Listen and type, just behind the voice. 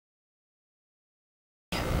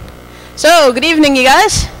So, good evening, you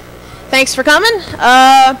guys. Thanks for coming.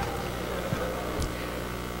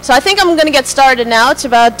 So I think I'm going to get started now. It's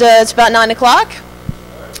about 9 o'clock.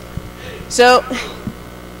 So,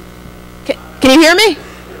 can you hear me?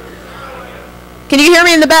 Can you hear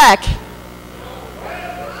me in the back?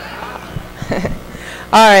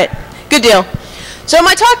 All right, good deal. So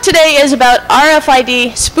my talk today is about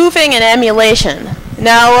RFID spoofing and emulation.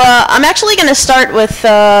 Now, I'm actually going to start with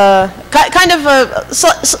kind of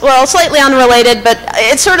well, slightly unrelated, but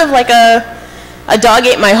it's sort of like a dog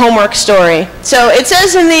ate my homework story. So it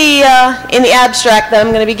says in the abstract that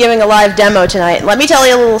I'm going to be giving a live demo tonight. Let me tell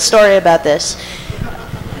you a little story about this.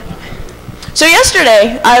 So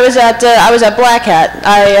yesterday, I was at Black Hat.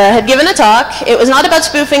 I had given a talk. It was not about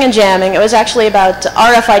spoofing and jamming. It was actually about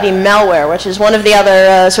RFID malware, which is one of the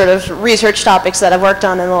other sort of research topics that I've worked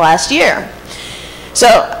on in the last year. So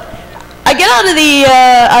I get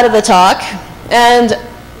out of the talk, and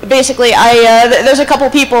basically there's a couple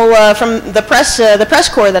people from the press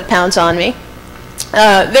corps that pounce on me.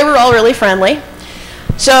 They were all really friendly.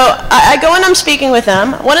 So I go and I'm speaking with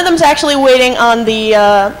them. One of them's actually waiting on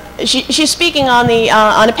the she's speaking on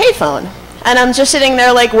a payphone, and I'm just sitting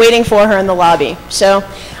there like waiting for her in the lobby. So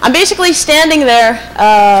I'm basically standing there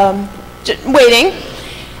waiting,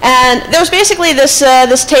 and there was basically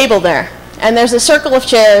this table there. And there's a circle of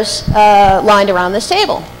chairs lined around this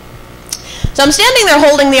table. So I'm standing there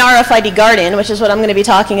holding the RFID Guardian, which is what I'm going to be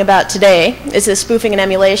talking about today. It's a spoofing and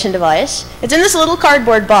emulation device. It's in this little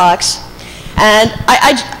cardboard box. And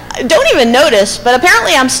I don't even notice, but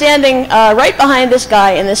apparently I'm standing right behind this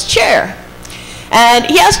guy in this chair. And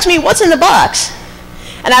he asks me, what's in the box?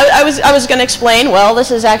 And I was going to explain, well, this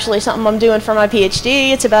is actually something I'm doing for my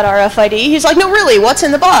PhD. It's about RFID. He's like, no, really, what's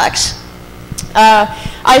in the box?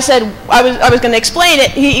 I said I was going to explain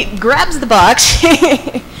it. He grabs the box.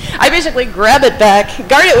 I basically grab it back,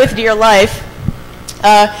 guard it with dear life.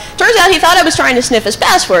 Turns out he thought I was trying to sniff his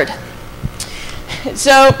password.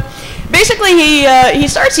 So basically he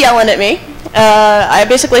starts yelling at me. I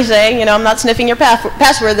basically say, you know, I'm not sniffing your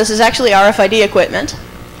password. This is actually RFID equipment.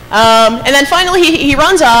 And then finally he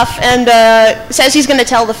runs off and says he's going to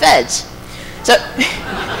tell the feds.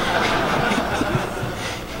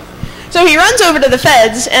 So he runs over to the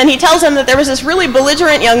feds, and he tells them that there was this really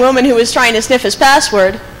belligerent young woman who was trying to sniff his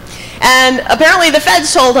password. And apparently the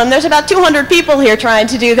feds told him, there's about 200 people here trying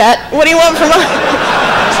to do that. What do you want from us?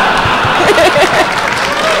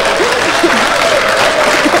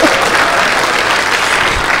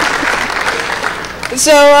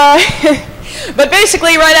 So, but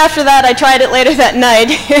basically right after that, I tried it later that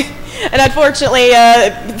night. And unfortunately,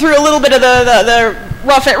 through a little bit of the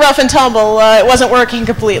rough and tumble, it wasn't working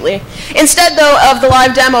completely. Instead, though, of the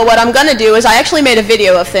live demo, what I'm going to do is I actually made a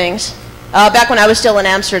video of things back when I was still in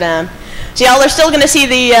Amsterdam. So y'all are still going to see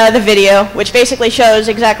the video, which basically shows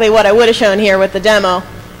exactly what I would have shown here with the demo.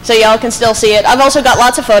 So y'all can still see it. I've also got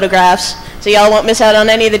lots of photographs, so y'all won't miss out on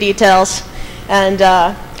any of the details. And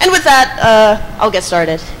with that, I'll get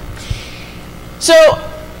started. So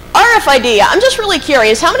RFID, I'm just really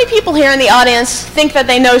curious, how many people here in the audience think that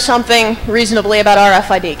they know something reasonably about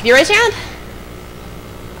RFID? Can you raise your hand?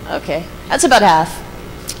 Okay, that's about half.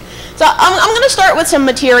 So I'm going to start with some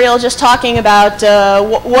material just talking about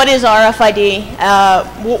what is RFID,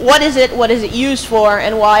 what is it used for,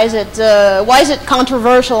 and why is it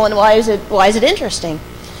controversial, and why is it interesting?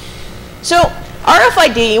 So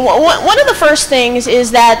RFID, one of the first things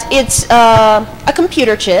is that it's a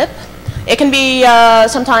computer chip. It can be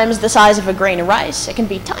sometimes the size of a grain of rice. It can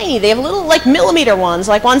be tiny. They have little like millimeter ones,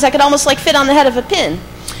 like ones that could almost like fit on the head of a pin.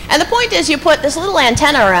 And the point is you put this little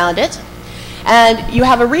antenna around it, and you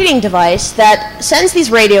have a reading device that sends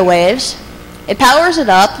these radio waves. It powers it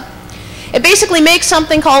up. It basically makes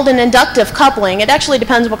something called an inductive coupling. It actually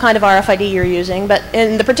depends what kind of RFID you're using, but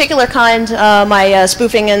in the particular kind my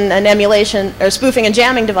spoofing and emulation, or spoofing and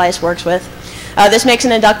jamming device works with, this makes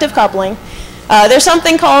an inductive coupling. There's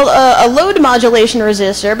something called a load modulation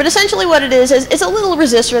resistor, but essentially what it is it's a little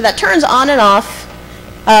resistor that turns on and off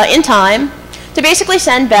in time to basically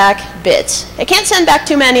send back bits. It can't send back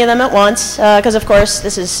too many of them at once, because of course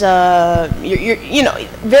this is you know,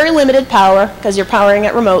 very limited power because you're powering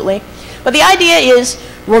it remotely. But the idea is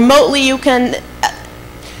remotely you can,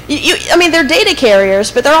 I mean they're data carriers,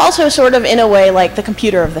 but they're also sort of in a way like the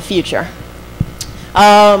computer of the future.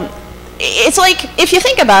 It's like, if you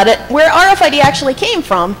think about it, where RFID actually came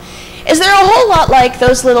from is they're a whole lot like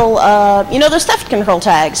those little, you know, those theft control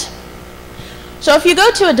tags. So if you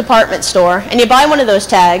go to a department store and you buy one of those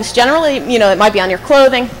tags, generally, you know, it might be on your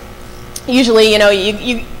clothing. Usually, you know,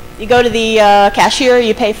 you go to the cashier,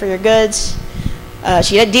 you pay for your goods.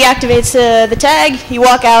 She deactivates the tag, you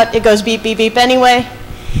walk out, it goes beep, beep, beep anyway.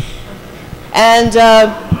 And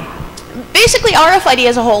basically RFID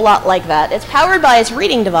is a whole lot like that. It's powered by its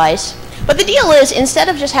reading device, but the deal is instead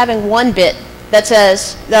of just having one bit that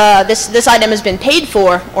says this item has been paid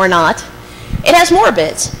for or not, it has more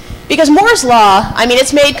bits. Because Moore's law, I mean,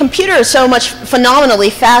 it's made computers so much phenomenally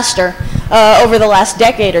faster over the last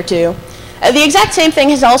decade or two. The exact same thing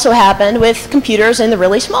has also happened with computers in the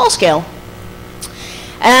really small scale.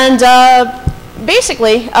 And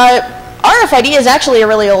basically, RFID is actually a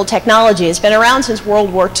really old technology. It's been around since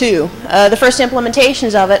World War II. The first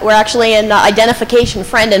implementations of it were actually in identification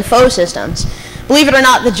friend and foe systems. Believe it or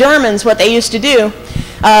not, the Germans, what they used to do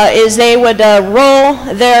is they would roll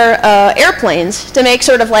their airplanes to make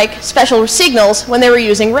sort of like special signals when they were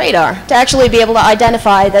using radar to actually be able to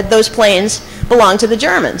identify that those planes belonged to the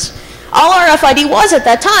Germans. All RFID was at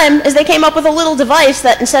that time is they came up with a little device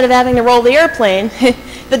that instead of having to roll the airplane,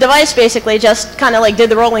 the device basically just kind of like did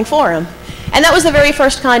the rolling for him. And that was the very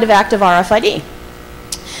first kind of active RFID.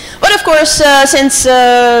 But of course, since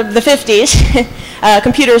the 50s,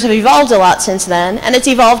 computers have evolved a lot since then, and it's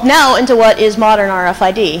evolved now into what is modern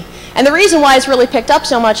RFID. And the reason why it's really picked up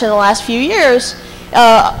so much in the last few years,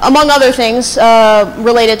 among other things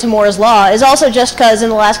related to Moore's law, is also just because in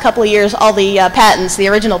the last couple of years, all the patents, the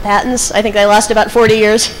original patents, I think they last about 40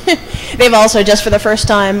 years, they've also just for the first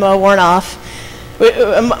time worn off,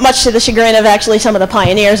 much to the chagrin of actually some of the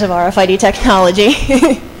pioneers of RFID technology.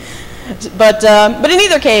 But in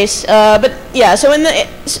either case, but in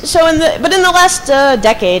the last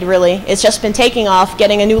decade, really, it's just been taking off,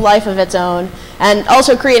 getting a new life of its own, and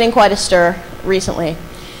also creating quite a stir recently.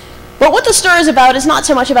 But what the stir is about is not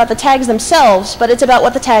so much about the tags themselves, but it's about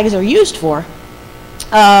what the tags are used for.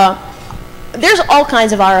 There's all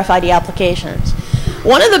kinds of RFID applications.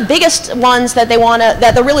 One of the biggest ones that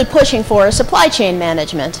they're really pushing for is supply chain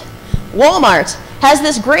management. Walmart has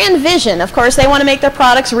this grand vision. Of course, they want to make their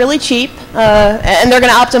products really cheap, and they're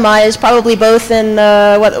going to optimize probably both in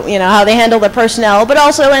how they handle their personnel, but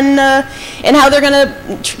also in how they're going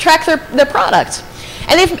to track their product.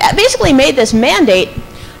 And they've basically made this mandate,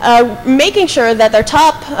 making sure that their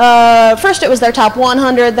top, first it was their top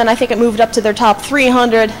 100, then I think it moved up to their top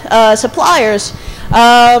 300 suppliers,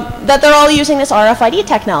 that they're all using this RFID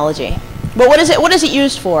technology. But what is it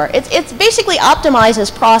used for? It basically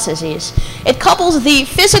optimizes processes. It couples the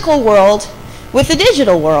physical world with the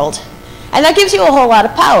digital world. And that gives you a whole lot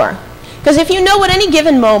of power. Because if you know at any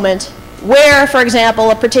given moment where, for example,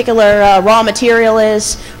 a particular raw material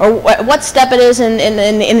is, or what step it is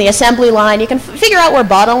in the assembly line, you can figure out where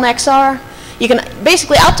bottlenecks are. You can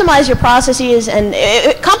basically optimize your processes, and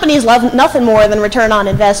companies love nothing more than return on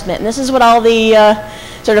investment. And this is what all the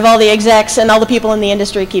all the execs and all the people in the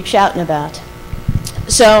industry keep shouting about.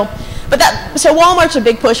 So Walmart's a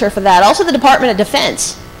big pusher for that. Also the Department of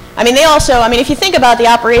Defense. I mean, if you think about the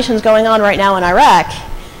operations going on right now in Iraq,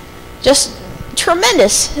 just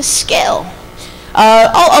tremendous scale.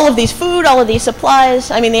 All of these food, all of these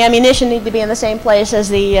supplies. I mean, the ammunition need to be in the same place as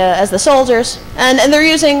the soldiers, and they're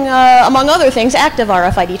using, among other things, active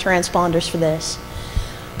RFID transponders for this.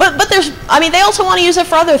 But they also want to use it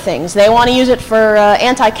for other things. They want to use it for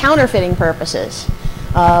anti-counterfeiting purposes.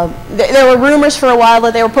 There were rumors for a while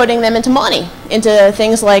that they were putting them into money, into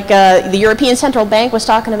things like the European Central Bank was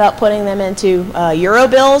talking about putting them into euro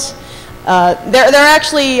bills. There are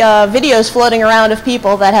actually videos floating around of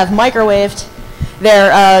people that have microwaved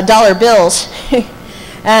their dollar bills.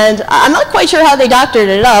 And I'm not quite sure how they doctored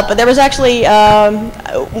it up, but there was actually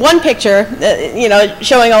one picture,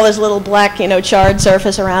 showing all this little black, charred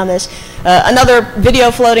surface around this. Another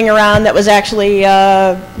video floating around that was actually,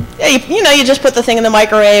 you just put the thing in the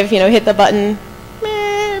microwave, hit the button,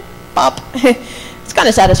 pop. It's kind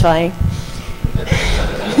of satisfying.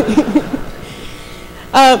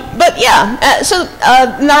 But yeah,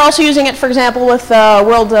 and they're also using it, for example, with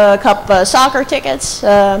World Cup soccer tickets,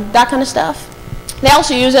 that kind of stuff. They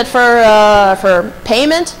also use it for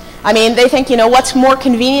payment. I mean, they think, what's more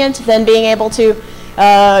convenient than being able to,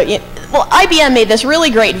 well, IBM made this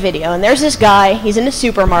really great video, and there's this guy, he's in a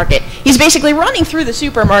supermarket. He's basically running through the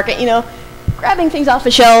supermarket, grabbing things off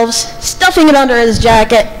the shelves, stuffing it under his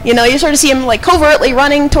jacket. You sort of see him like covertly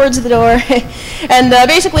running towards the door. And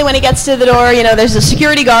basically when he gets to the door, there's a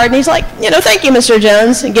security guard, and he's like, thank you, Mr.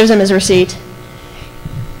 Jones, and gives him his receipt.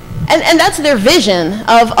 And that's their vision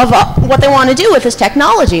of what they want to do with this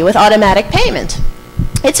technology, with automatic payment.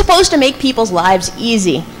 It's supposed to make people's lives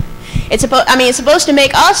easy. It's supposed to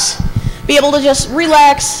make us be able to just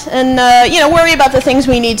relax and worry about the things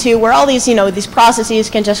we need to, where all these these processes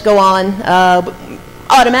can just go on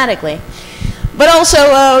automatically. But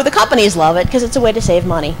also, the companies love it because it's a way to save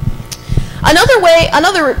money.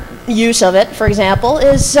 Another use of it, for example,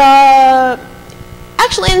 is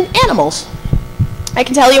actually in animals. I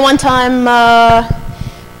can tell you one time,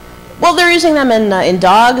 well, they're using them in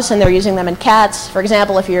dogs, and they're using them in cats. For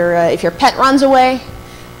example, if your pet runs away,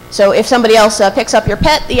 so if somebody else picks up your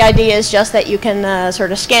pet, the idea is just that you can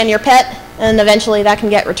sort of scan your pet, and eventually that can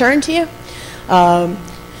get returned to you.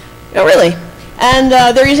 Really. And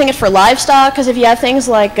they're using it for livestock, because if you have things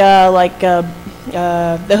like the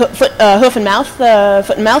foot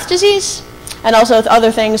and mouth disease, and also with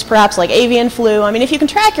other things, perhaps like avian flu. I mean, if you can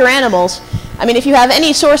track your animals, I mean, if you have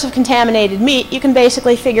any source of contaminated meat, you can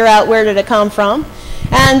basically figure out where did it come from,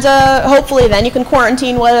 and hopefully then you can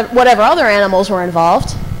quarantine whatever other animals were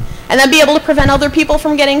involved, and then be able to prevent other people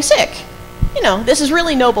from getting sick. You know, this is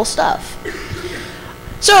really noble stuff.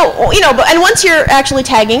 So, you know, and once you're actually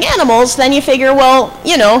tagging animals, then you figure, well,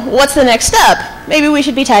 you know, what's the next step? Maybe we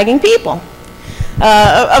should be tagging people.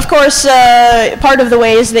 Of course, part of the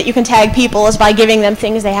ways that you can tag people is by giving them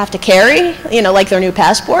things they have to carry, you know, like their new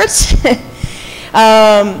passports.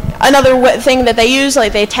 Another thing that they use,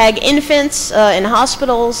 like they tag infants in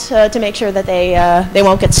hospitals to make sure that they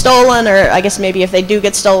won't get stolen, or I guess maybe if they do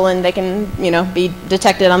get stolen, they can, you know, be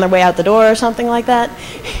detected on their way out the door or something like that.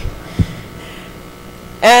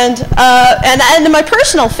 And my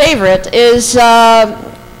personal favorite is,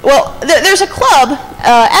 well, there's a club,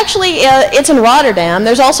 actually it's in Rotterdam,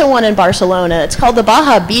 there's also one in Barcelona, it's called the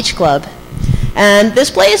Baja Beach Club. And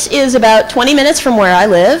this place is about 20 minutes from where I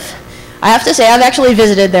live. I have to say, I've actually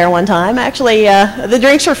visited there one time. Actually, the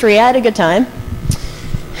drinks were free, I had a good time.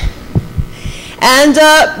 And,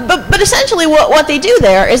 but essentially what they do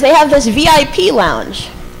there is they have this VIP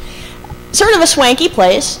lounge. Sort of a swanky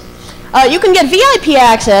place. You can get VIP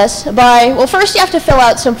access by, well, first you have to fill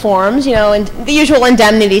out some forms, you know, and the usual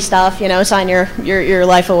indemnity stuff, you know, sign your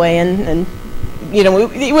life away, and you know,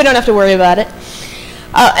 we don't have to worry about it.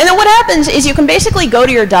 And then what happens is you can basically go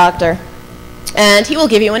to your doctor, and he will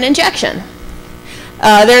give you an injection.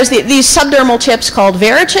 There's these subdermal chips called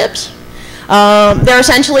Vera chips. They're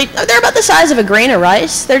about the size of a grain of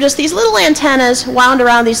rice. They're just these little antennas wound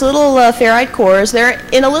around these little ferrite cores. They're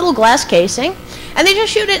in a little glass casing, and they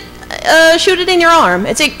just shoot it in your arm.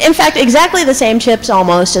 It's in fact exactly the same chips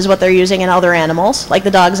almost as what they're using in other animals, like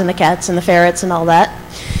the dogs and the cats and the ferrets and all that.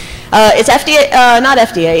 It's FDA, not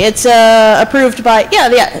FDA. It's approved by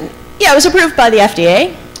it was approved by the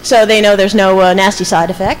FDA, so they know there's no nasty side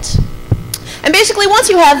effects. And basically, once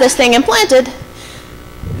you have this thing implanted,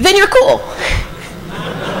 then you're cool.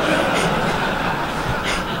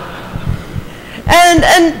 And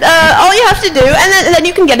all you have to do, and then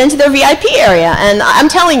you can get into their VIP area. And I'm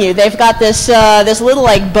telling you, they've got this this little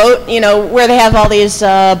like boat, you know, where they have all these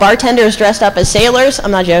bartenders dressed up as sailors.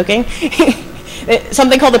 I'm not joking.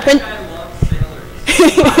 Something called the Prince. I love sailors.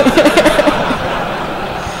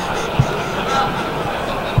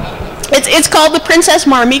 It's called the Princess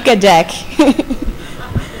Marmika deck.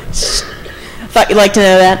 Thought you'd like to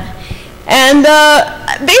know that. And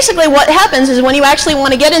basically what happens is when you actually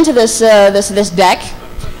want to get into this deck,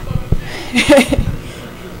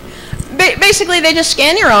 basically they just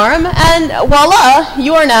scan your arm, and voila,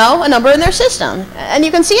 you are now a number in their system. And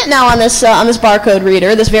you can see it now on this barcode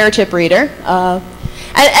reader, this Verichip reader.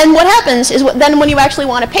 And what happens is then when you actually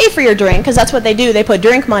want to pay for your drink, because that's what they do, they put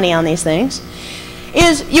drink money on these things,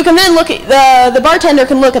 is you can then look at, the bartender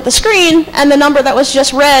can look at the screen, and the number that was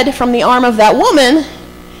just read from the arm of that woman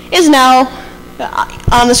is now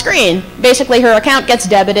on the screen. Basically, her account gets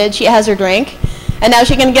debited, she has her drink, and now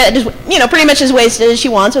she can get, you know, pretty much as wasted as she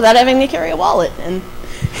wants without having to carry a wallet. And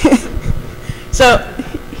so,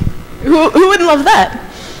 who wouldn't love that?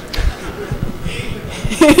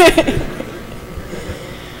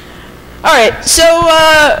 All right,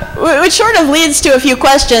 so which sort of leads to a few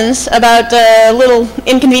questions about little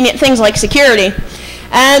inconvenient things like security.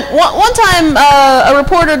 And one time, a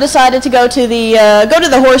reporter decided to go to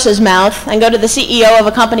the horse's mouth and go to the CEO of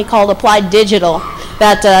a company called Applied Digital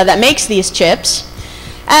that makes these chips.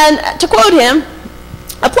 And to quote him,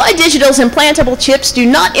 "Applied Digital's implantable chips do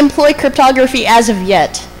not employ cryptography as of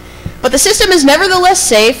yet, but the system is nevertheless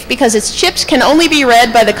safe because its chips can only be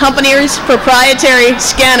read by the company's proprietary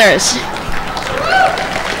scanners."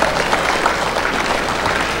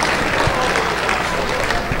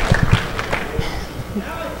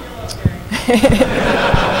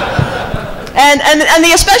 And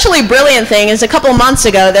the especially brilliant thing is a couple months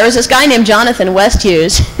ago there was this guy named Jonathan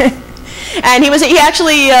Westhughes, and he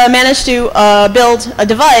actually managed to build a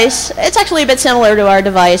device. It's actually a bit similar to our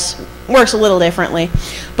device, works a little differently,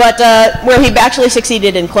 but where he actually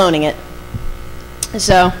succeeded in cloning it.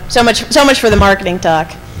 So much for the marketing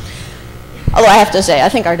talk. Although I have to say, I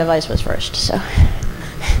think our device was first. So,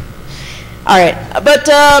 all right, but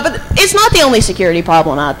it's not the only security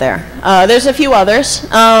problem out there. There's a few others.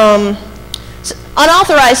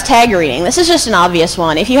 Unauthorized tag reading. This is just an obvious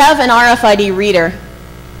one. If you have an RFID reader,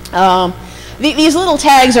 these little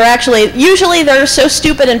tags are actually, usually they're so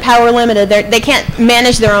stupid and power limited, they can't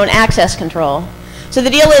manage their own access control. So the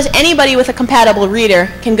deal is anybody with a compatible reader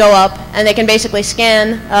can go up and they can basically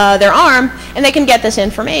scan their arm and they can get this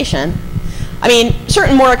information. I mean,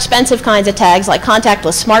 certain more expensive kinds of tags like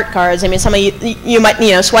contactless smart cards, I mean, some of you might,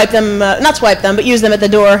 swipe them, not swipe them, but use them at the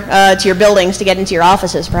door to your buildings to get into your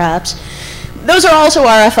offices perhaps. Those are also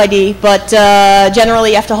RFID, but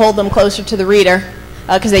generally you have to hold them closer to the reader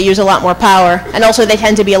because they use a lot more power, and also they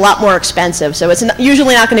tend to be a lot more expensive, so it's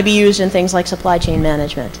usually not going to be used in things like supply chain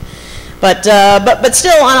management. But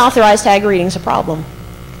still, unauthorized tag reading is a problem.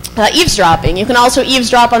 Eavesdropping. You can also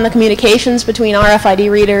eavesdrop on the communications between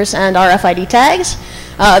RFID readers and RFID tags.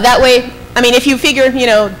 That way, I mean, if you figure,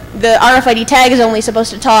 the RFID tag is only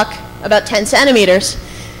supposed to talk about 10 centimeters.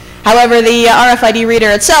 However, the RFID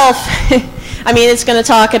reader itself, I mean, it's going to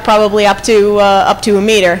talk at probably up to a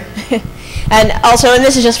meter. And also, and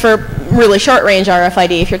this is just for really short-range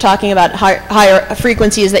RFID, if you're talking about higher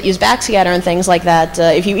frequencies that use backscatter and things like that,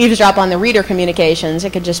 if you eavesdrop on the reader communications,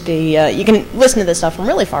 it could just be, you can listen to this stuff from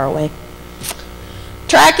really far away.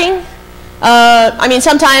 Tracking. I mean,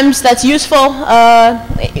 sometimes that's useful,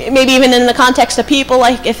 maybe even in the context of people,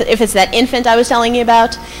 like if it's that infant I was telling you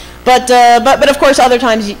about. But of course, other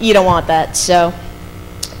times you don't want that, so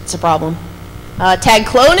it's a problem. Tag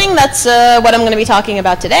cloning, that's what I'm going to be talking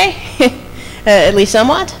about today, at least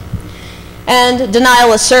somewhat. And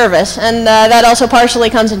denial of service, and that also partially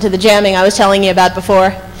comes into the jamming I was telling you about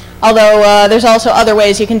before. Although there's also other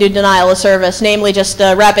ways you can do denial of service, namely just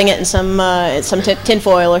wrapping it in some tin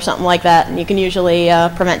foil or something like that, and you can usually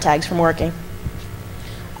prevent tags from working.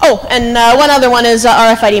 Oh, and one other one is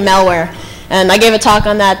RFID malware. And I gave a talk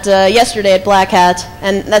on that yesterday at Black Hat,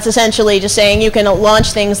 and that's essentially just saying you can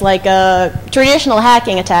launch things like traditional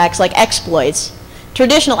hacking attacks like exploits,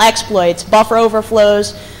 traditional exploits, buffer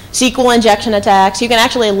overflows, SQL injection attacks. You can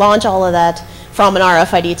actually launch all of that from an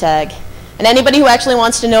RFID tag. And anybody who actually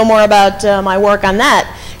wants to know more about my work on that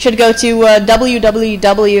should go to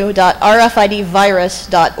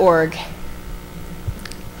www.rfidvirus.org.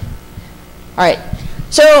 All right.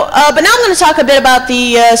 So, but now I'm going to talk a bit about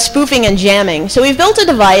the spoofing and jamming. So we've built a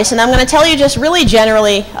device, and I'm going to tell you just really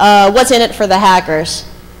generally what's in it for the hackers.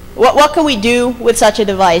 What can we do with such a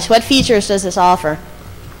device? What features does this offer?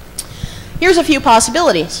 Here's a few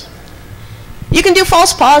possibilities. You can do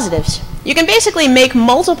false positives. You can basically make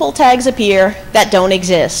multiple tags appear that don't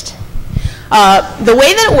exist. The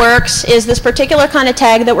way that it works is this particular kind of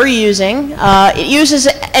tag that we're using. It uses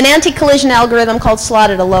an anti-collision algorithm called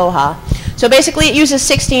slotted aloha. So basically it uses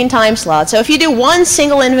 16 time slots. So if you do one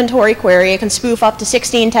single inventory query, it can spoof up to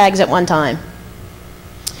 16 tags at one time.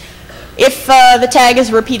 If the tag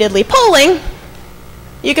is repeatedly polling,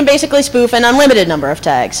 you can basically spoof an unlimited number of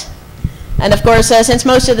tags. And of course, since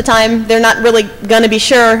most of the time they're not really going to be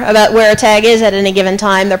sure about where a tag is at any given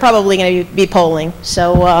time, they're probably going to be polling.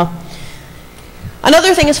 So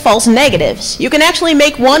another thing is false negatives. You can actually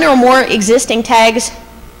make one or more existing tags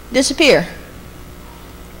disappear.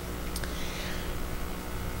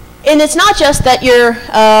 And it's not just that you're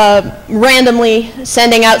randomly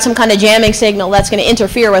sending out some kind of jamming signal that's going to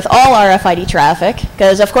interfere with all RFID traffic,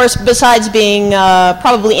 because of course, besides being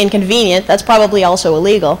probably inconvenient, that's probably also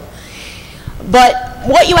illegal. But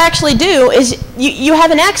what you actually do is you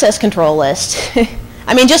have an access control list.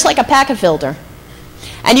 I mean, just like a packet filter.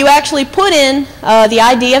 And you actually put in the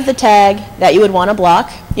ID of the tag that you would want to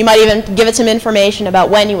block. You might even give it some information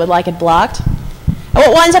about when you would like it blocked. And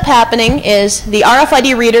what winds up happening is the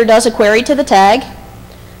RFID reader does a query to the tag.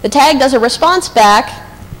 The tag does a response back.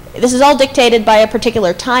 This is all dictated by a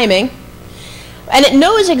particular timing. And it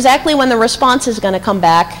knows exactly when the response is going to come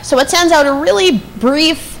back. So it sends out a really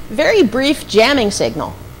brief, very brief jamming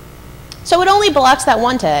signal. So it only blocks that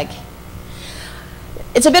one tag.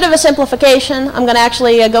 It's a bit of a simplification. I'm going to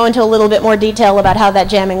actually go into a little bit more detail about how that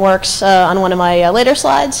jamming works on one of my later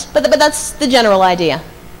slides. But that's the general idea.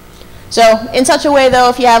 So in such a way, though,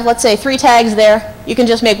 if you have, let's say, 3 tags there, you can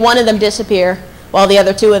just make one of them disappear while the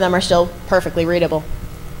other 2 of them are still perfectly readable.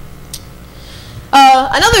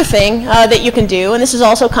 Another thing that you can do, and this is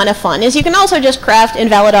also kind of fun, is you can also just craft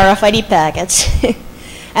invalid RFID packets.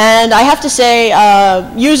 And I have to say,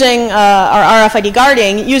 using our RFID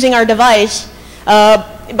guarding, using our device,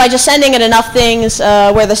 by just sending it enough things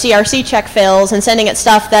where the CRC check fails and sending it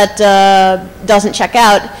stuff that doesn't check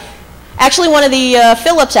out, Actually, one of the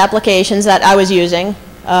Philips applications that I was using,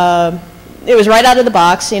 it was right out of the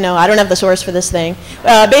box. You know, I don't have the source for this thing.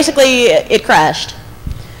 Basically, it crashed.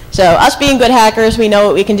 So us being good hackers, we know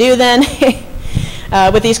what we can do then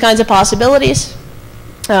with these kinds of possibilities.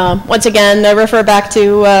 Once again, refer back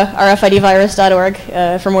to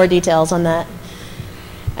rfidvirus.org for more details on that.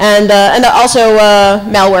 And also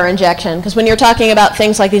malware injection, because when you're talking about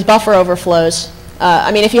things like these buffer overflows,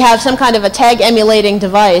 I mean, if you have some kind of a tag emulating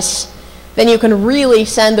device, then you can really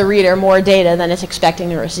send the reader more data than it's expecting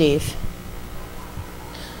to receive.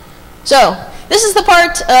 So this is the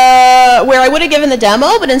part where I would have given the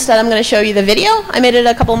demo, but instead I'm going to show you the video. I made it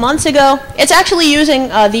a couple months ago. It's actually using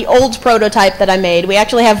the old prototype that I made. We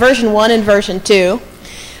actually have version 1 and version 2.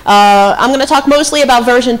 I'm going to talk mostly about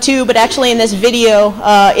version 2, but actually in this video,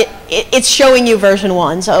 it's showing you version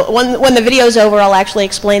 1. So when the video's over, I'll actually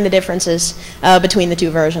explain the differences between the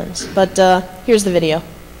two versions. But here's the video.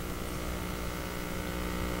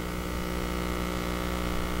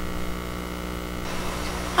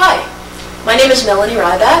 Hi, my name is Melanie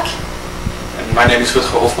Rieback. And my name is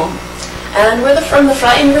Rutger. And we're from the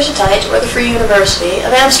Vrije Universiteit, or the Free University of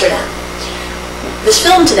Amsterdam. This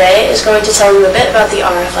film today is going to tell you a bit about the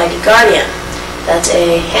RFID Guardian. That's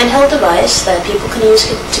a handheld device that people can use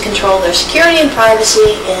to control their security and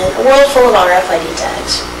privacy in a world full of RFID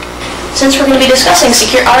tags. Since we're going to be discussing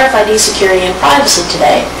RFID security and privacy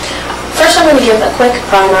today, first I'm going to give a quick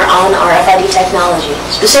primer on RFID technology,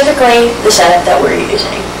 specifically the setup that we're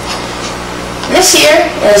using. This here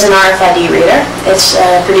is an RFID reader. It's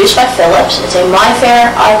produced by Philips. It's a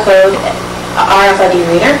MyFair iCode RFID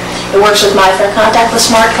reader. It works with MyFair contactless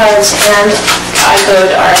smart cards and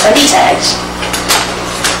iCode RFID tags.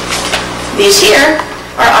 These here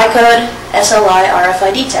are iCode SLI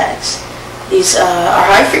RFID tags. These are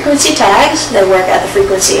high-frequency tags. They work at the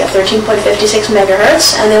frequency of 13.56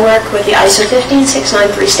 MHz, and they work with the ISO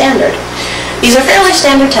 15693 standard. These are fairly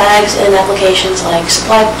standard tags in applications like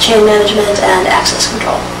supply chain management and access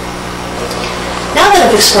control. Now that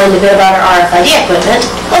I've explained a bit about our RFID equipment,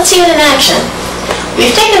 let's see it in action.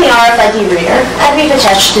 We've taken the RFID reader and we've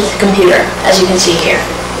attached it to the computer, as you can see here.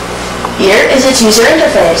 Here is its user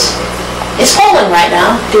interface. It's polling right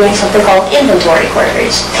now, doing something called inventory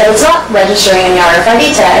queries, but it's not registering any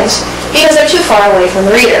RFID tags because they're too far away from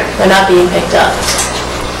the reader. They're not being picked up.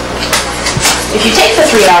 If you take the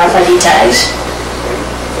 3 RFID tags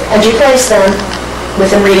and you place them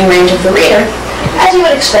within reading range of the reader, as you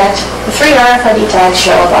would expect, the 3 RFID tags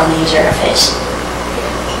show up on the user interface.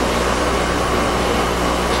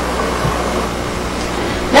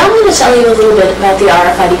 Now I'm going to tell you a little bit about the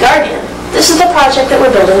RFID Guardian. This is the project that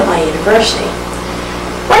we're building at my university.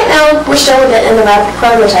 Right now, we're still a bit in the rapid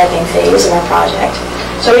prototyping phase of our project.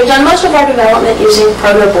 So we've done most of our development using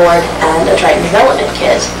proto board and a Triton development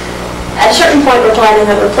kit. At a certain point, we're planning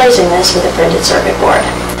on replacing this with a printed circuit board.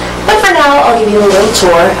 But for now, I'll give you a little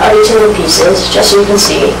tour of each of the pieces, just so you can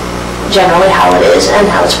see generally how it is and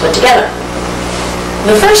how it's put together.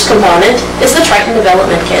 The first component is the Triton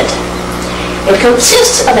development kit. It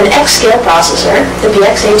consists of an X-scale processor, the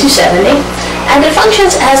PX8270, and it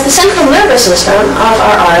functions as the central nervous system of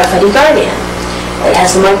our RFID Guardian. It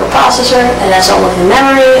has the microprocessor, it has all of the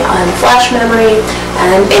memory and flash memory,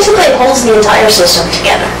 and basically it holds the entire system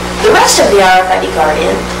together. The rest of the RFID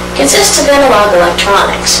Guardian consists of analog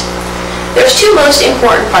electronics. There's 2 most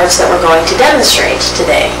important parts that we're going to demonstrate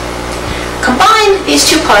today. Combined, these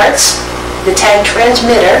 2 parts, the tag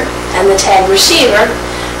transmitter and the tag receiver,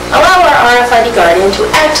 allow our RFID Guardian to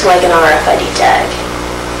act like an RFID tag.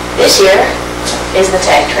 This here is the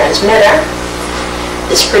tag transmitter.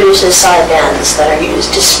 This produces sidebands that are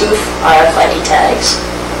used to spoof RFID tags.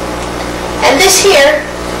 And this here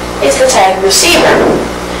is the tag receiver.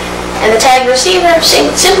 And the tag receiver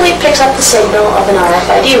simply picks up the signal of an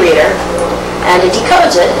RFID reader, and it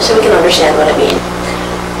decodes it so we can understand what it means.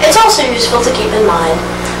 It's also useful to keep in mind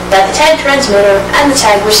that the tag transmitter and the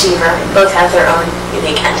tag receiver both have their own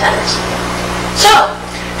unique antennas. So,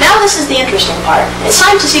 now this is the interesting part. It's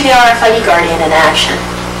time to see the RFID Guardian in action.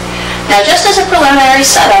 Now, just as a preliminary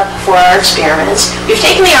setup for our experiments, we've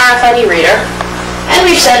taken the RFID reader and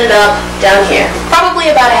we've set it up down here, probably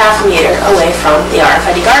about a ½ meter away from the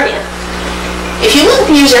RFID Guardian. If you look at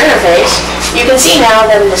the user interface, you can see now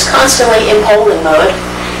that it is constantly in polling mode,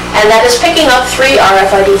 and that is picking up 3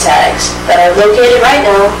 RFID tags that are located right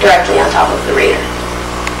now directly on top of the reader.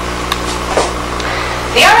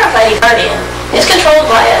 The RFID Guardian is controlled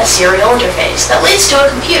by a serial interface that leads to a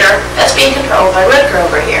computer that's being controlled by Rutger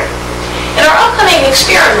over here. In our upcoming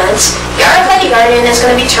experiments, the RFID Guardian is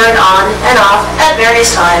going to be turned on and off at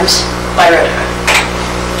various times by Rutger.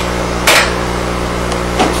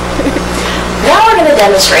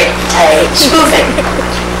 demonstrate tag spoofing.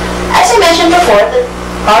 As I mentioned before, the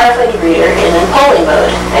RFID reader is in polling mode,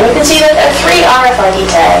 and you can see that there are 3 RFID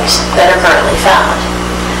tags that are currently found.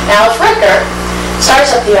 Now if Ricker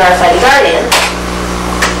starts up the RFID Guardian,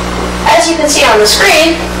 as you can see on the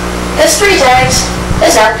screen, this 3 tags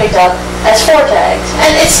is now picked up as 4 tags,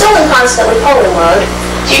 and it's still in constantly polling mode,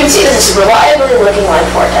 so you can see that this is reliably looking like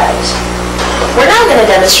 4 tags. We're now going to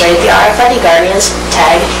demonstrate the RFID Guardian's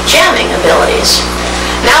tag jamming abilities.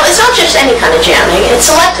 Now, it's not just any kind of jamming, it's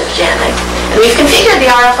selective jamming. And we've configured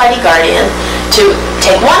the RFID Guardian to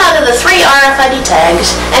take 1 out of the 3 RFID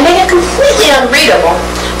tags and make it completely unreadable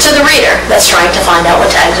to the reader that's trying to find out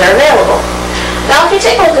what tags are available. Now, if you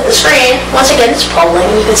take a look at the screen, once again it's polling,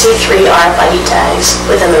 and you can see 3 RFID tags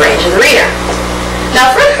within the range of the reader.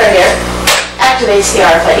 Now, if Ricker here activates the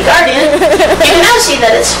RFID Guardian, you can now see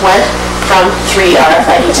that it's went from 3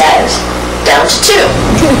 RFID tags down to 2.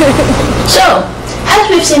 So, as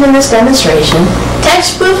we've seen in this demonstration, tag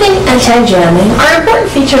spoofing and tag jamming are important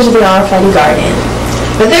features of the RFID Guardian.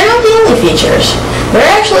 But they're not the only features. There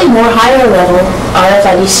are actually more higher-level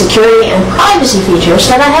RFID security and privacy features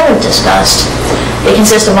that I haven't discussed. They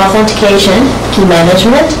consist of authentication, key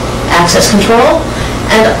management, access control,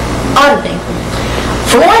 and auditing.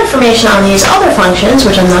 For more information on these other functions,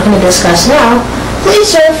 which I'm not going to discuss now, please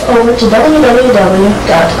surf over to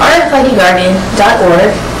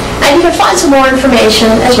www.rfidguardian.org, and you can find some more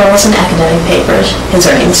information as well as some academic papers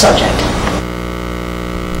concerning the subject.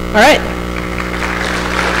 All right.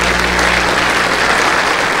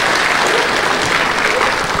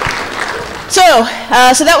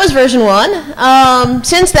 So that was version 1.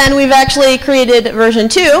 Since then, we've actually created version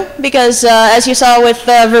 2 because, as you saw with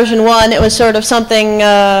version 1, it was sort of something.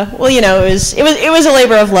 Well, you know, it was a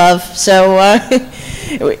labor of love. So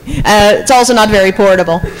it's also not very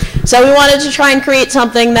portable. So we wanted to try and create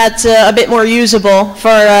something that's a bit more usable for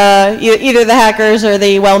either the hackers or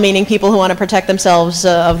the well-meaning people who want to protect themselves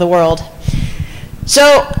of the world.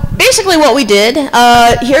 So basically what we did,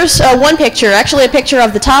 here's one picture, actually a picture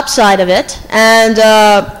of the top side of it, and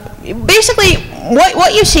basically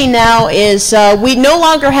what you see now is we no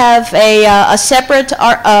longer have a separate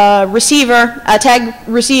receiver, a tag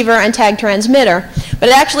receiver and tag transmitter, but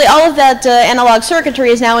actually all of that analog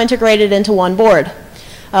circuitry is now integrated into one board.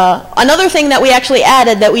 Another thing that we actually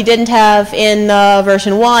added that we didn't have in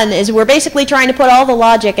version 1 is we're basically trying to put all the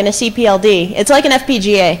logic in a CPLD. It's like an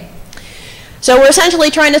FPGA. So we're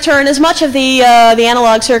essentially trying to turn as much of the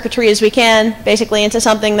analog circuitry as we can basically into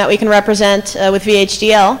something that we can represent with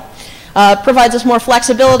VHDL. Provides us more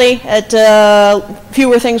flexibility.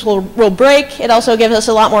 Fewer things will break. It also gives us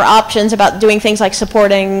a lot more options about doing things like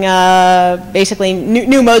supporting basically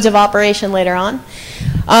new modes of operation later on.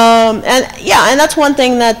 And that's one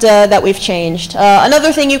thing that we've changed.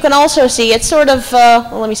 Another thing you can also see, it's sort of,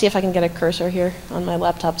 well, let me see if I can get a cursor here on my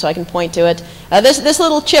laptop so I can point to it. This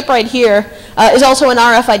little chip right here is also an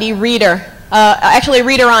RFID reader. Actually a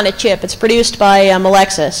reader on a chip. It's produced by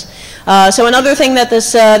Melexis. So another thing that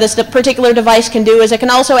this particular device can do is it can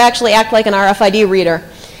also actually act like an RFID reader.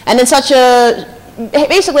 And in such a,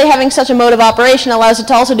 basically having such a mode of operation allows it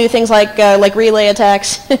to also do things like relay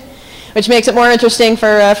attacks, which makes it more interesting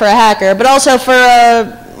for a hacker. But also for,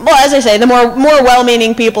 well, as I say, the more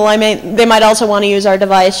well-meaning people, they might also want to use our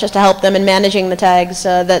device just to help them in managing the tags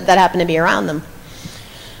that happen to be around them.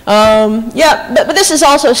 Yeah, but this is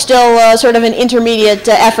also still sort of an intermediate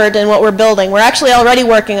effort in what we're building. We're actually already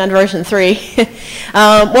working on version 3.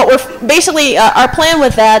 What we're basically, our plan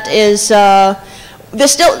with that is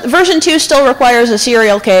version 2 still requires a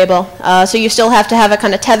serial cable, so you still have to have it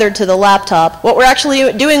kind of tethered to the laptop. What we're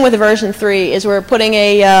actually doing with version 3 is we're putting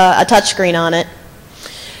a touchscreen on it.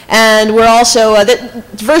 And we're also,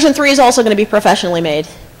 version 3 is also going to be professionally made.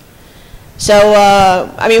 So,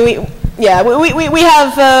 I mean, we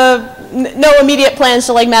have no immediate plans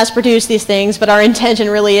to mass produce these things, but our intention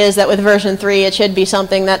really is that with version 3 it should be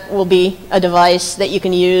something that will be a device that you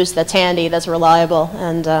can use, that's handy, that's reliable,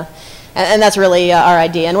 and that's really our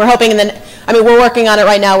idea. And we're hoping we're working on it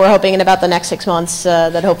right now. We're hoping in about the next 6 months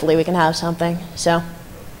that hopefully we can have something. So.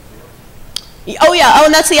 Oh yeah,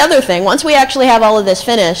 and that's the other thing. Once we actually have all of this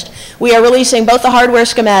finished, we are releasing both the hardware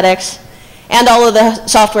schematics and all of the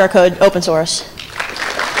software code open source.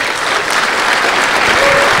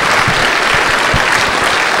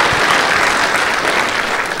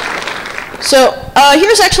 So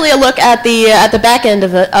here's actually a look at the back end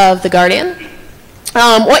of the Guardian.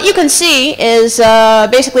 What you can see is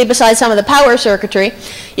basically, besides some of the power circuitry,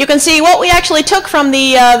 you can see what we actually took from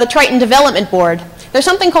the Triton development board. There's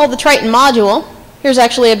something called the Triton module. Here's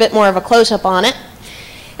actually a bit more of a close-up on it.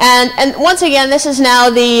 And once again, this is now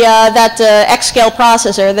that X-scale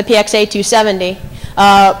processor, the PXA270.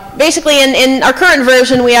 Basically, in our current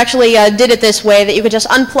version, we actually did it this way, that you could just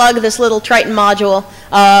unplug this little Triton module,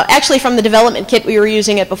 actually from the development kit we were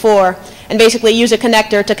using it before, and basically use a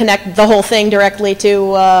connector to connect the whole thing directly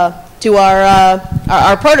to our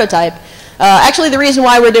prototype. Actually, the reason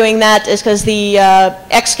why we're doing that is because the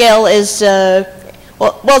X-scale is, well,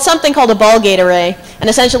 it's something called a ball gate array, and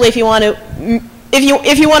essentially, if you want to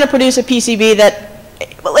produce a PCB that,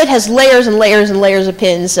 well, it has layers and layers and layers of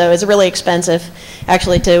pins, so it's really expensive,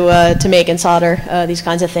 actually, to make and solder these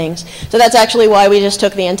kinds of things. So that's actually why we just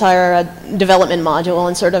took the entire development module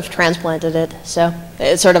and sort of transplanted it. So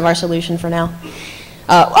it's sort of our solution for now.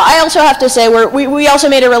 I also have to say we also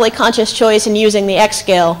made a really conscious choice in using the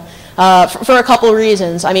X-scale for a couple of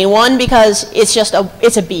reasons. I mean, one, because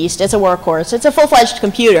it's a beast, it's a workhorse, it's a full-fledged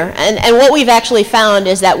computer, and what we've actually found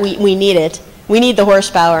is that we need it. We need the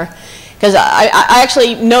horsepower. Because I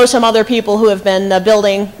actually know some other people who have been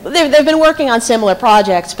building, they've been working on similar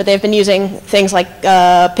projects, but they've been using things like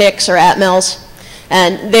PICs or atmels,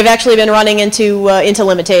 and they've actually been running into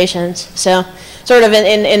limitations. So sort of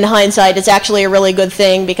in hindsight, it's actually a really good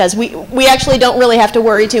thing, because we actually don't really have to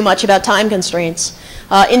worry too much about time constraints.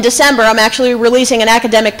 In December, I'm actually releasing an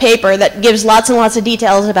academic paper that gives lots and lots of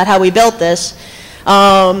details about how we built this.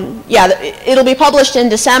 Yeah, it'll be published in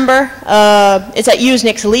December. It's at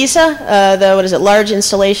USNIC's LISA, the Large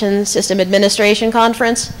Installation System Administration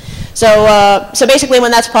Conference. So basically,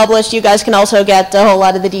 when that's published, you guys can also get a whole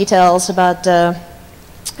lot of the details about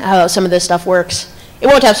how some of this stuff works. It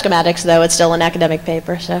won't have schematics, though. It's still an academic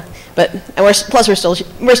paper. So, plus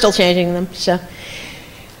we're still changing them. So.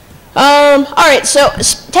 All right. So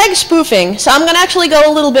tag spoofing. So I'm going to actually go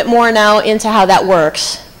a little bit more now into how that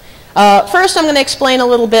works. First, I'm going to explain a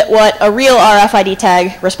little bit what a real RFID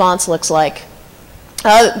tag response looks like.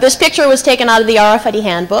 This picture was taken out of the RFID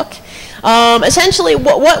handbook. Essentially,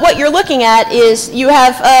 what you're looking at is you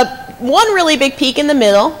have one really big peak in the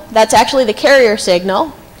middle. That's actually the carrier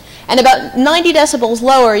signal. And about 90 decibels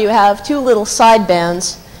lower, you have two little side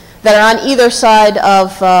bands that are on either side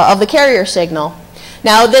of the carrier signal.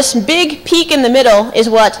 Now, this big peak in the middle is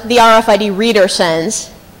what the RFID reader sends.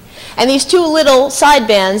 And these two little side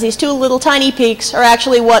bands, these two little tiny peaks, are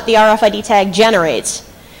actually what the RFID tag generates.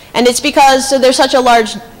 And it's because there's such a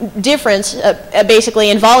large difference, basically,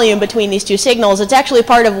 in volume between these two signals. It's actually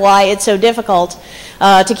part of why it's so difficult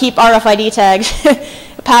to keep RFID tags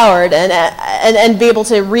powered and be able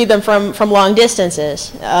to read them from long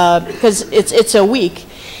distances, because it's so weak.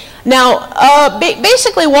 Now,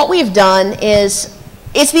 basically, what we've done is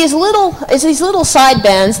it's these little side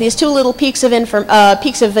bands, these two little peaks of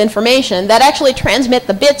information that actually transmit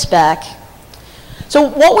the bits back. So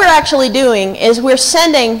what we're actually doing is we're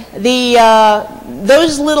sending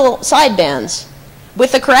those little side bands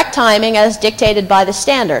with the correct timing as dictated by the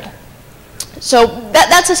standard. So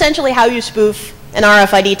that's essentially how you spoof an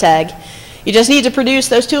RFID tag. You just need to produce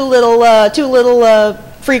those two little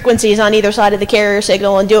frequencies on either side of the carrier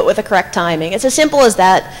signal and do it with the correct timing. It's as simple as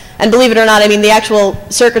that. And believe it or not, I mean, the actual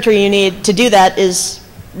circuitry you need to do that is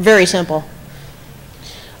very simple.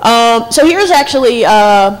 So here's actually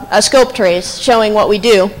a scope trace showing what we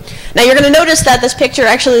do. Now you're going to notice that this picture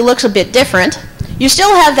actually looks a bit different. You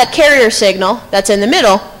still have that carrier signal that's in the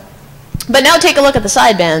middle, but now take a look at the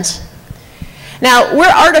sidebands. Now we're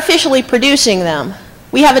artificially producing them.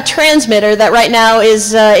 We have a transmitter that right now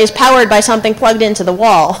is powered by something plugged into the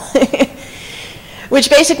wall, which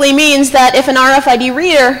basically means that if an RFID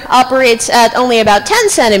reader operates at only about 10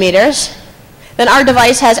 centimeters, then our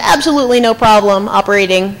device has absolutely no problem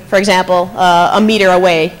operating, for example, a meter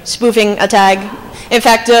away, spoofing a tag. In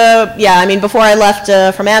fact, yeah, I mean, before I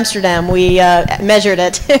left from Amsterdam, we measured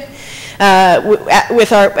it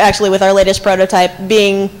with our latest prototype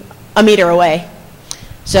being a meter away.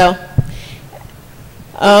 So.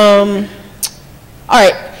 All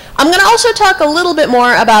right, I'm going to also talk a little bit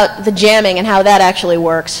more about the jamming and how that actually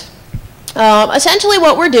works. Essentially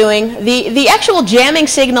what we're doing, the actual jamming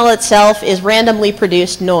signal itself is randomly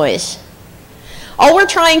produced noise. All we're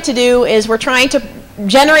trying to do is we're trying to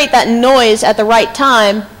generate that noise at the right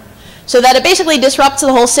time so that it basically disrupts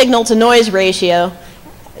the whole signal to noise ratio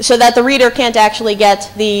so that the reader can't actually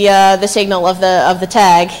get the signal of the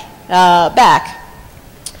tag back.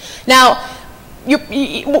 Now,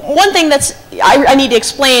 one thing I need to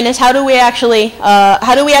explain is how do we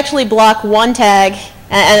actually block one tag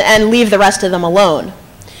and leave the rest of them alone?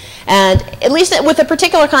 And at least with the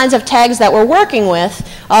particular kinds of tags that we're working with,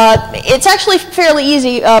 it's actually fairly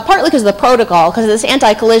easy, partly because of the protocol, because of this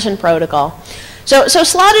anti-collision protocol. So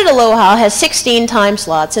slotted aloha has 16 time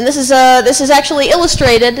slots, and this is actually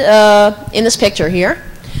illustrated in this picture here.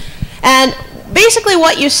 And basically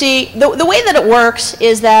what you see, the way that it works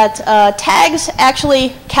is that tags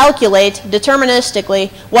actually calculate deterministically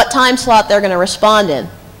what time slot they're going to respond in.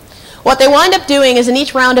 What they wind up doing is in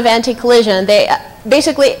each round of anti-collision, they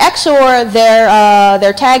basically XOR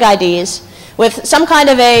their tag IDs with some kind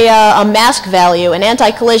of a mask value, an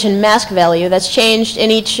anti-collision mask value that's changed in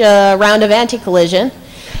each round of anti-collision.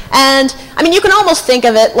 And I mean, you can almost think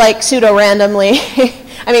of it like pseudo-randomly.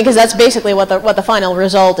 I mean, because that's basically what the final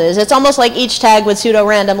result is. It's almost like each tag would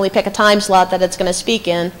pseudo-randomly pick a time slot that it's going to speak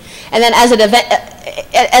in, and then as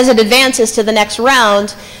it advances to the next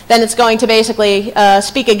round, then it's going to basically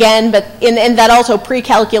speak again, but in that also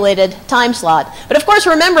pre-calculated time slot. But of course,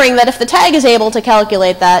 remembering that if the tag is able to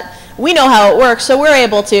calculate that, we know how it works, so we're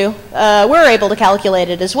able to calculate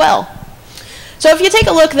it as well. So if you take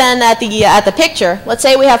a look then at the picture, let's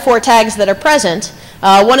say we have 4 tags that are present.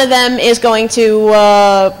 One of them is going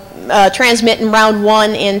to transmit in round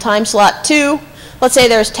 1 in time slot 2. Let's say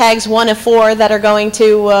there's tags 1 and 4 that are going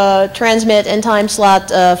to transmit in time slot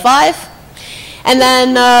 5. And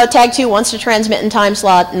then tag 2 wants to transmit in time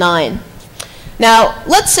slot 9. Now,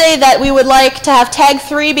 let's say that we would like to have tag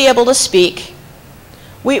 3 be able to speak.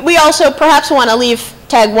 We also perhaps want to leave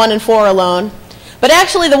tag 1 and 4 alone. But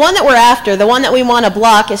actually, the one that we're after, the one that we want to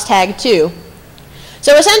block, is tag 2.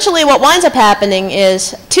 So essentially what winds up happening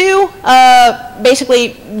is tag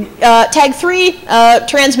 3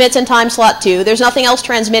 transmits in time slot 2. There's nothing else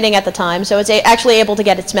transmitting at the time, so it's actually able to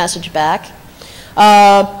get its message back.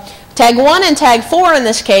 Tag 1 and tag 4 in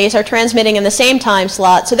this case are transmitting in the same time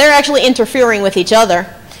slot, so they're actually interfering with each other.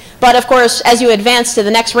 But of course, as you advance to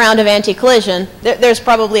the next round of anti-collision, there's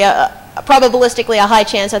probably probabilistically a high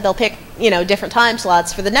chance that they'll pick different time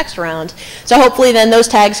slots for the next round. So hopefully then those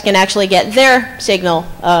tags can actually get their signals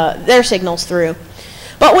through.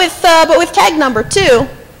 But with tag number 2,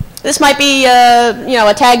 this might be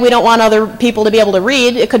a tag we don't want other people to be able to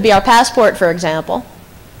read. It could be our passport, for example.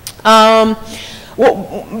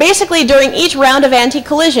 Well, basically, during each round of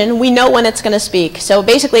anti-collision, we know when it's going to speak. So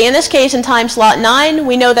basically, in this case, in time slot 9,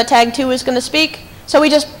 we know that tag 2 is going to speak. So we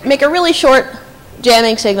just make a really short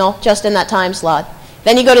jamming signal just in that time slot.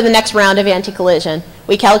 Then you go to the next round of anti-collision.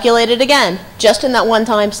 We calculate it again, just in that one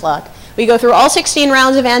time slot. We go through all 16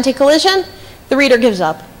 rounds of anti-collision. The reader gives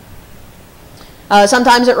up.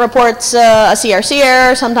 Sometimes it reports a CRC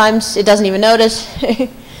error. Sometimes it doesn't even notice.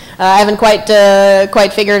 I haven't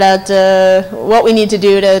quite figured out what we need to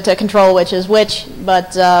do to control which is which,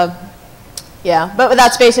 but yeah. But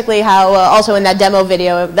that's basically how. Also in that demo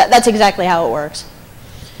video, that's exactly how it works.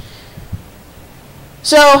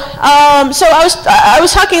 So, I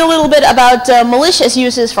was talking a little bit about malicious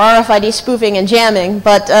uses for RFID spoofing and jamming,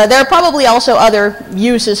 but there are probably also other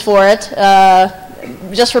uses for it,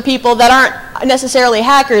 just for people that aren't necessarily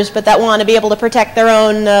hackers, but that want to be able to protect their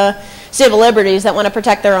own civil liberties, that want to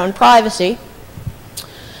protect their own privacy.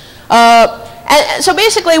 And so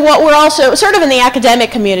basically what we're also, sort of in the academic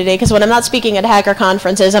community, because when I'm not speaking at hacker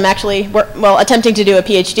conferences, I'm actually, attempting to do a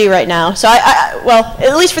PhD right now. So well,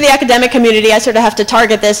 at least for the academic community, I sort of have to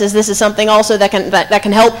target this as this is something also that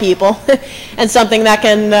can help people, and something that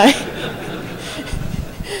can,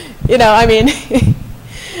 I mean,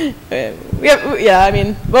 yeah, I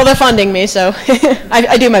mean, well, they're funding me, so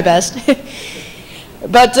I do my best.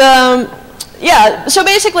 But, yeah, so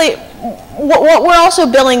basically, what we're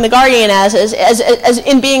also billing the Guardian as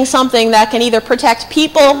in being something that can either protect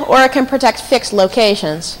people or it can protect fixed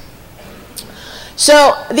locations.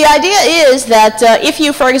 So the idea is that if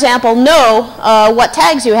you, for example, know what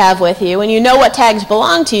tags you have with you and you know what tags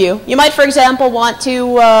belong to you, you might, for example, want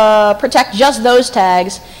to protect just those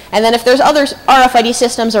tags. And then if there's other RFID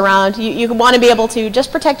systems around, you want to be able to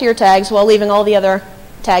just protect your tags while leaving all the other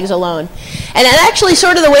tags alone. And actually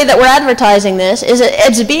sort of the way that we're advertising this is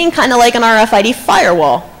it's being kind of like an RFID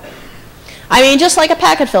firewall. I mean, just like a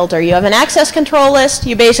packet filter. You have an access control list.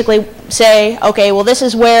 You basically say, okay, well, this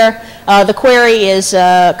is where the query is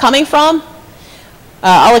coming from.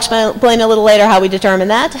 I'll explain a little later how we determine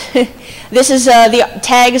that. This is the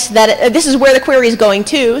tags that this is where the query is going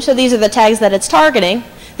to. So these are the tags that it's targeting.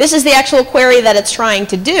 This is the actual query that it's trying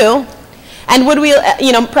to do. And would we,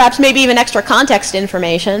 perhaps maybe even extra context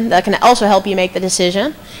information that can also help you make the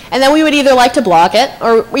decision. And then we would either like to block it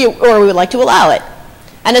or we would like to allow it.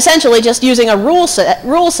 And essentially just using a rule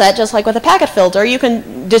set, just like with a packet filter, you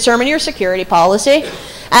can determine your security policy.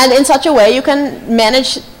 And in such a way, you can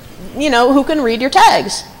manage who can read your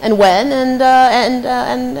tags and when and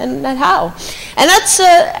how. And that's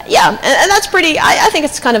and that's pretty. I think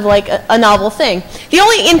it's kind of like a novel thing. The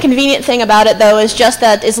only inconvenient thing about it, though, is just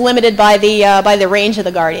that it's limited by the range of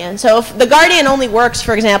the Guardian. So if the Guardian only works,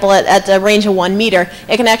 for example, at a range of 1 meter,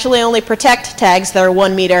 it can actually only protect tags that are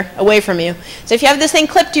 1 meter away from you. So if you have this thing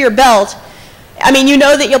clipped to your belt, I mean, you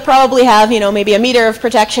know that you'll probably have, maybe a meter of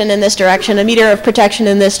protection in this direction, a meter of protection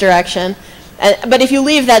in this direction. But if you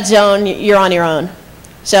leave that zone, you're on your own.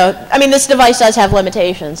 So, I mean, this device does have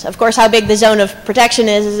limitations. Of course, how big the zone of protection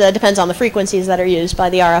is depends on the frequencies that are used by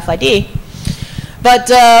the RFID. But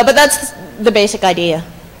that's the basic idea.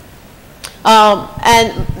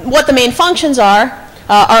 And what the main functions are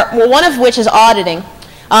well, one of which is auditing.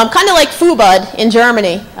 Kind of like FUBUD in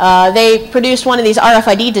Germany. They produced one of these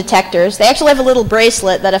RFID detectors. They actually have a little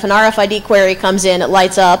bracelet that if an RFID query comes in, it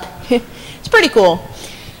lights up. It's pretty cool.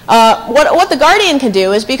 What the Guardian can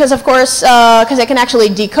do is, because of course, because it can actually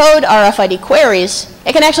decode RFID queries,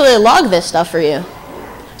 it can actually log this stuff for you.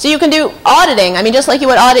 So you can do auditing. I mean, just like you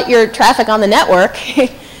would audit your traffic on the network,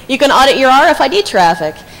 you can audit your RFID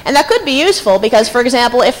traffic. And that could be useful because, for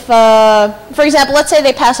example, let's say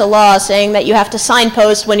they pass a law saying that you have to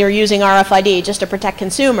signpost when you're using RFID just to protect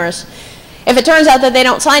consumers. If it turns out that they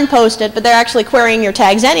don't signpost it, but they're actually querying your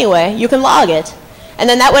tags anyway, you can log it. And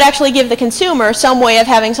then that would actually give the consumer some way of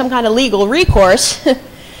having some kind of legal recourse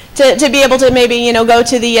to be able to maybe, go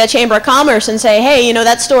to the Chamber of Commerce and say, hey,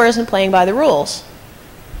 that store isn't playing by the rules.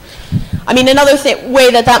 I mean, another way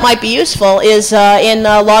that might be useful is in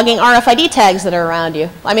logging RFID tags that are around you.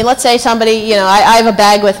 I mean, let's say somebody, I have a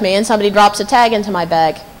bag with me and somebody drops a tag into my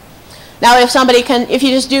bag. Now, if you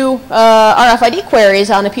just do RFID queries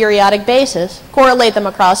on a periodic basis, correlate them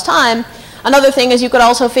across time, another thing is you could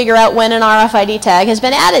also figure out when an RFID tag has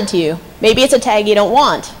been added to you. Maybe it's a tag you don't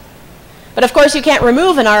want. But of course, you can't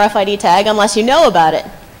remove an RFID tag unless you know about it.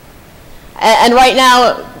 And right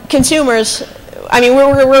now, consumers, I mean,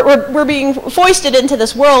 we're being foisted into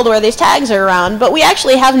this world where these tags are around, but we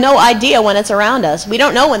actually have no idea when it's around us. We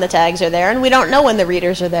don't know when the tags are there, and we don't know when the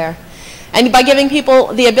readers are there. And by giving people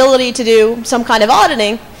the ability to do some kind of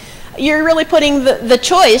auditing, you're really putting the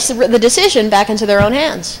choice, the decision, back into their own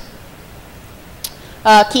hands.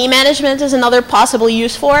 Key management is another possible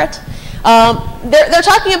use for it. They're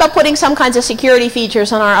talking about putting some kinds of security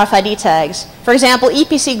features on our RFID tags. For example,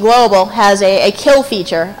 EPC Global has a kill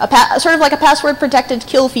feature, sort of like a password-protected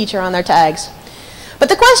kill feature on their tags. But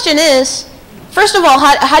the question is, first of all,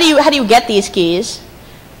 how do you get these keys?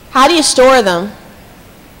 How do you store them?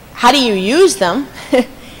 How do you use them?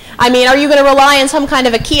 I mean, are you going to rely on some kind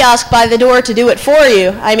of a kiosk by the door to do it for you?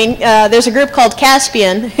 I mean, there's a group called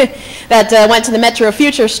Caspian that went to the Metro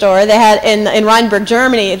Future store. They had in Rheinberg,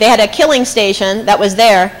 Germany. They had a killing station that was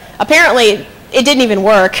there. Apparently, it didn't even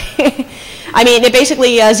work. I mean, it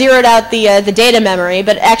basically zeroed out the data memory,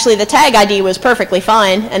 but actually the tag ID was perfectly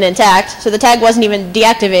fine and intact. So the tag wasn't even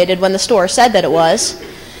deactivated when the store said that it was.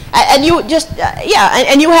 And you just,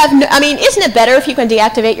 and you have, I mean, isn't it better if you can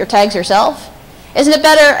deactivate your tags yourself? Isn't it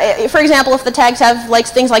better, for example, if the tags have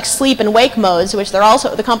things like sleep and wake modes, which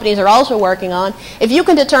the companies are also working on, if you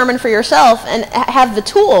can determine for yourself and have the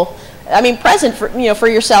tool, I mean, present for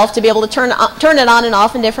yourself to be able to turn it on and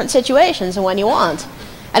off in different situations and when you want.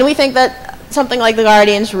 And we think that something like the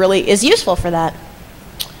Guardians really is useful for that.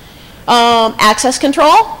 Access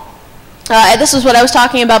control. This is what I was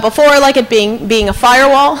talking about before, like it being a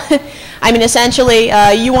firewall. I mean, essentially,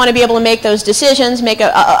 you want to be able to make those decisions, make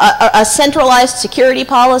a centralized security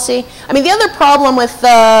policy. I mean, the other problem with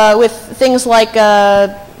things like,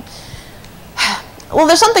 well,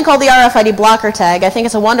 there's something called the RFID blocker tag. I think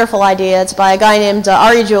it's a wonderful idea. It's by a guy named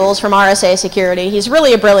Ari Jules from RSA Security. He's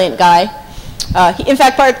really a brilliant guy. In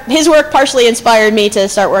fact, his work partially inspired me to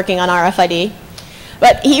start working on RFID.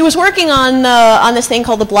 But he was working on this thing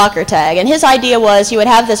called the blocker tag, and his idea was you would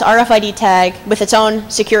have this RFID tag with its own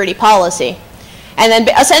security policy. And then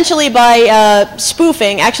essentially by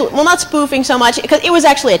spoofing, actually, well, not spoofing so much, because it was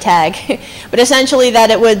actually a tag, but essentially that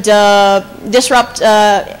it would disrupt,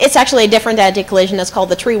 it's actually a different anti-collision that's called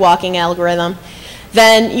the tree walking algorithm.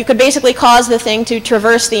 Then you could basically cause the thing to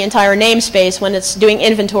traverse the entire namespace when it's doing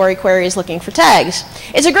inventory queries looking for tags.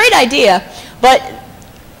 It's a great idea, but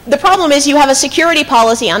the problem is you have a security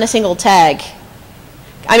policy on a single tag.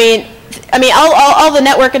 I mean, all the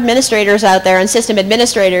network administrators out there and system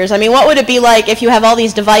administrators, I mean, what would it be like if you have all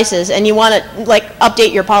these devices and you want to,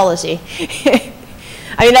 update your policy?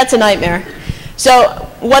 I mean, that's a nightmare. So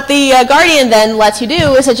what the Guardian then lets you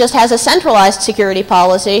do is it just has a centralized security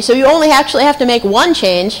policy, so you only actually have to make one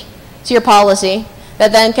change to your policy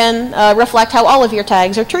that then can reflect how all of your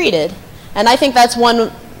tags are treated. And I think that's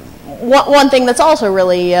one one thing that's also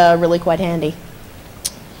really, really quite handy.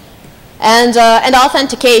 And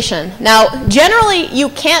authentication. Now, generally, you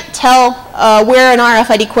can't tell where an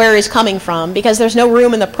RFID query is coming from because there's no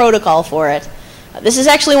room in the protocol for it. This is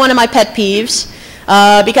actually one of my pet peeves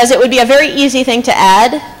because it would be a very easy thing to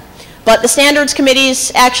add, but the standards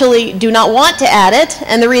committees actually do not want to add it,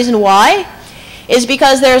 and the reason why is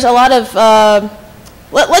because there's a lot of,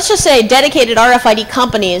 let's just say, dedicated RFID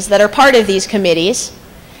companies that are part of these committees,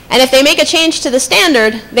 and if they make a change to the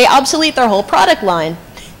standard, they obsolete their whole product line.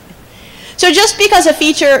 So just because a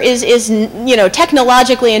feature is you know,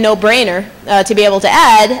 technologically a no-brainer to be able to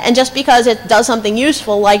add, and just because it does something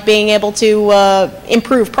useful like being able to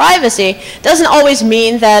improve privacy, doesn't always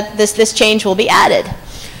mean that this change will be added.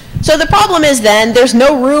 So the problem is then there's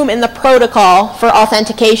no room in the protocol for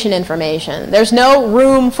authentication information. There's no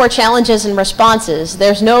room for challenges and responses.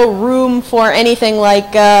 There's no room for anything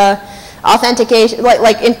like authentication,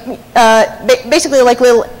 basically like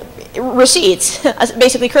little receipts,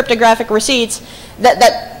 basically cryptographic receipts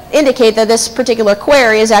that indicate that this particular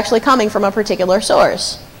query is actually coming from a particular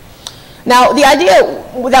source. Now, the idea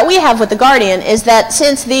that we have with the Guardian is that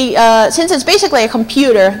since it's basically a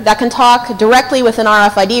computer that can talk directly with an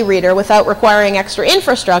RFID reader without requiring extra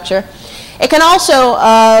infrastructure, it can also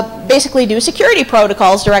basically do security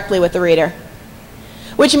protocols directly with the reader.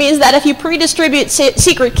 Which means that if you pre-distribute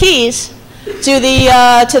secret keys to the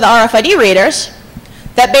RFID readers,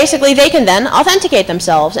 that basically they can then authenticate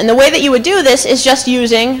themselves. And the way that you would do this is just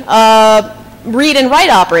using read and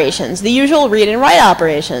write operations, the usual read and write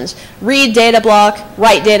operations. Read data block,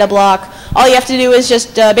 write data block. All you have to do is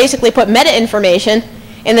just basically put meta information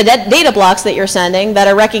in the data blocks that you're sending that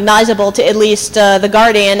are recognizable to at least the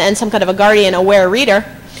Guardian and some kind of a Guardian aware reader.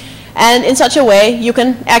 And in such a way, you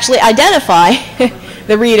can actually identify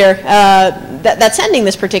the reader that's sending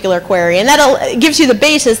this particular query, and that gives you the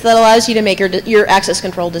basis that allows you to make your access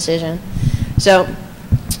control decision. So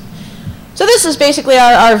this is basically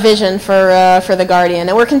our vision for the Guardian,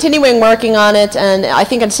 and we're continuing working on it. And I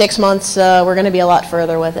think in 6 months we're going to be a lot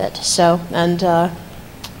further with it. So, and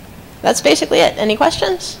that's basically it. Any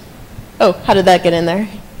questions? Oh, how did that get in there?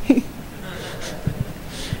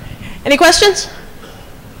 Any questions?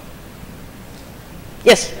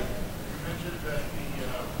 Yes.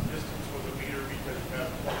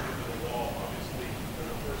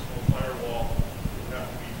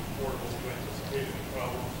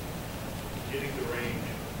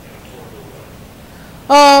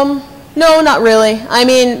 No, not really. I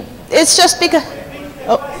mean, it's just because.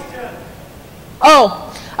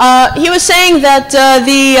 He was saying that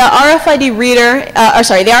the RFID reader,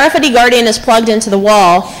 the RFID Guardian is plugged into the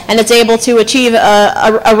wall, and it's able to achieve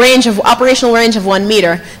a operational range of 1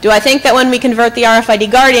 meter. Do I think that when we convert the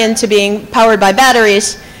RFID Guardian to being powered by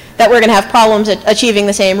batteries, that we're going to have problems at achieving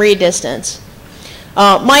the same read distance?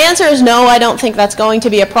 My answer is no, I don't think that's going to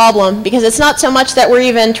be a problem, because it's not so much that we're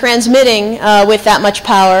even transmitting with that much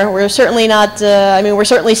power. We're certainly not, I mean, we're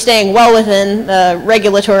certainly staying well within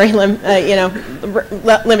regulatory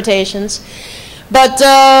limitations. But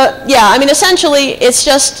yeah, I mean, essentially, it's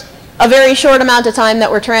just a very short amount of time that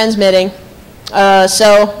we're transmitting.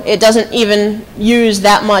 So it doesn't even use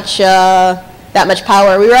that much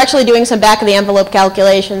power. We were actually doing some back-of-the-envelope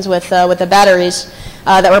calculations with the batteries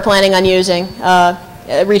that we're planning on using,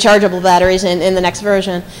 rechargeable batteries in the next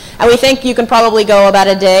version. And we think you can probably go about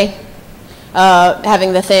a day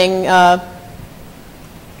having the thing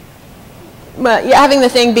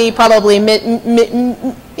be probably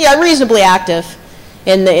reasonably active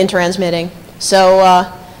in transmitting. So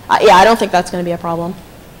yeah, I don't think that's going to be a problem.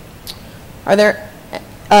 Are there?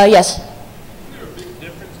 Yes. Is there a big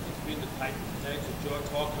difference between the type of tags that you're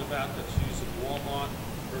talking about that's used at Walmart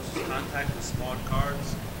versus contactless smart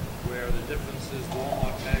cards, where the difference is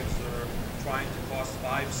Walmart tags are trying to cost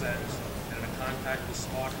 5 cents, and a contactless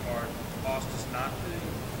smart card cost is not the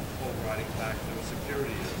overriding factor, the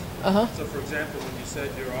security is. So for example, when you said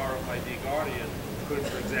your RFID Guardian could,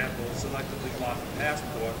 for example, selectively block a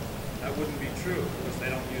passport, that wouldn't be true because they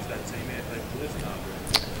don't use that same anti-collision algorithm.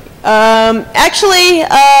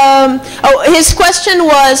 His question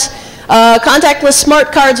was, contactless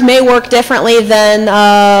smart cards may work differently than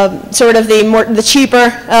sort of the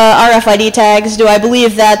cheaper RFID tags. Do I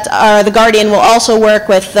believe that the Guardian will also work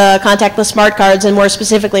with contactless smart cards, and more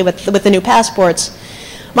specifically with the new passports?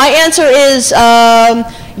 My answer is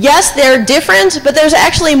yes, they're different, but there's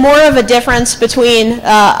actually more of a difference between,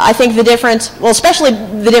 I think, especially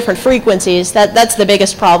the different frequencies. That's the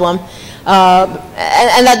biggest problem.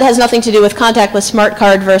 And that has nothing to do with contactless smart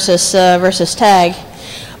card versus tag.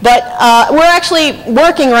 But we're actually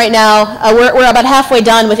working right now, we're about halfway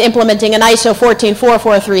done with implementing an ISO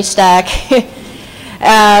 14443 stack,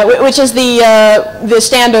 which is the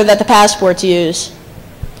standard that the passports use.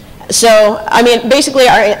 So, I mean, basically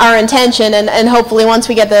our intention, and hopefully once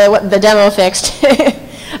we get the demo fixed,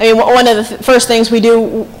 I mean, one of the first things we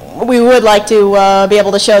do, we would like to be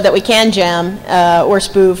able to show that we can jam or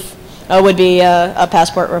spoof would be a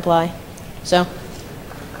passport reply. So,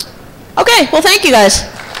 okay, well, thank you guys.